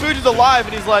 WizFujiiN's alive,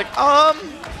 and he's like,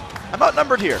 I'm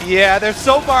outnumbered here. Yeah, they're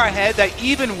so far ahead that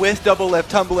even with Doublelift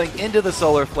tumbling into the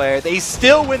solar flare, they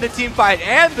still win the team fight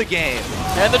and the game.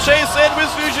 And the chase in,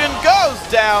 WizFujiiN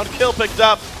goes down, kill picked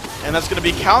up, and that's going to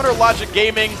be Counter Logic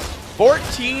Gaming,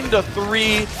 14-3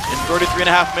 in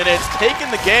 33.5 minutes,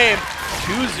 taking the game,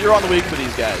 2-0 on the week for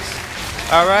these guys.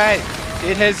 All right,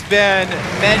 it has been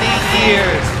many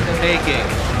years in the making.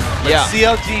 But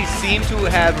CLG seem to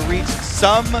have reached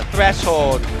some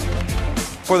threshold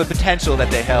for the potential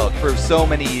that they held for so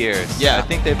many years. Yeah. I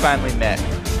think they finally met.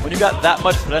 When you got that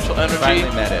much potential energy,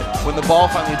 Finally met it. when the ball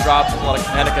finally drops, there's a lot of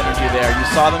kinetic energy there. You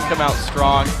saw them come out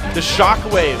strong. The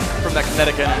shockwave from that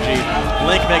kinetic energy,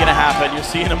 Link making it happen. You're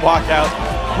seeing them walk out.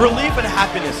 Relief and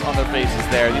happiness on their faces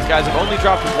there. These guys have only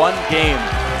dropped one game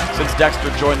since Dexter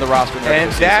joined the roster.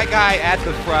 And that guy at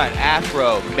the front,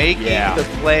 Aphromoo, making the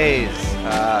plays.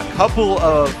 A couple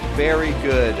of very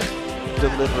good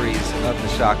deliveries of the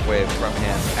shockwave from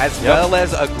him, as well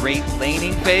as a great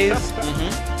laning phase.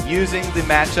 Using the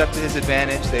matchup to his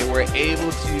advantage, they were able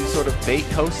to sort of bait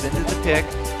Coast into the pick.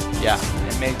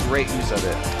 And made great use of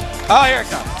it. Oh, here it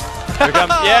comes. Here it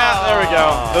comes. Yeah, there we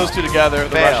go. Those two together,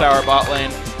 the Rush Hour bot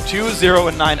lane.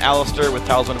 2-0-9 Alistair with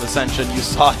Talisman of Ascension. You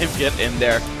saw him get in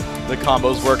there. The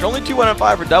combos worked. Only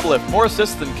 2-1-5 for Doublelift. More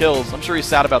assists than kills. I'm sure he's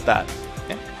sad about that.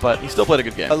 But he still played a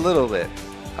good game. A little bit.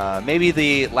 Maybe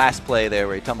the last play there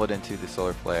where he tumbled into the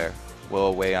solar flare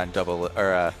will weigh on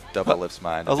Doublelift's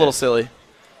mind. A little silly.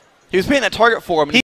 He was paying that target for him.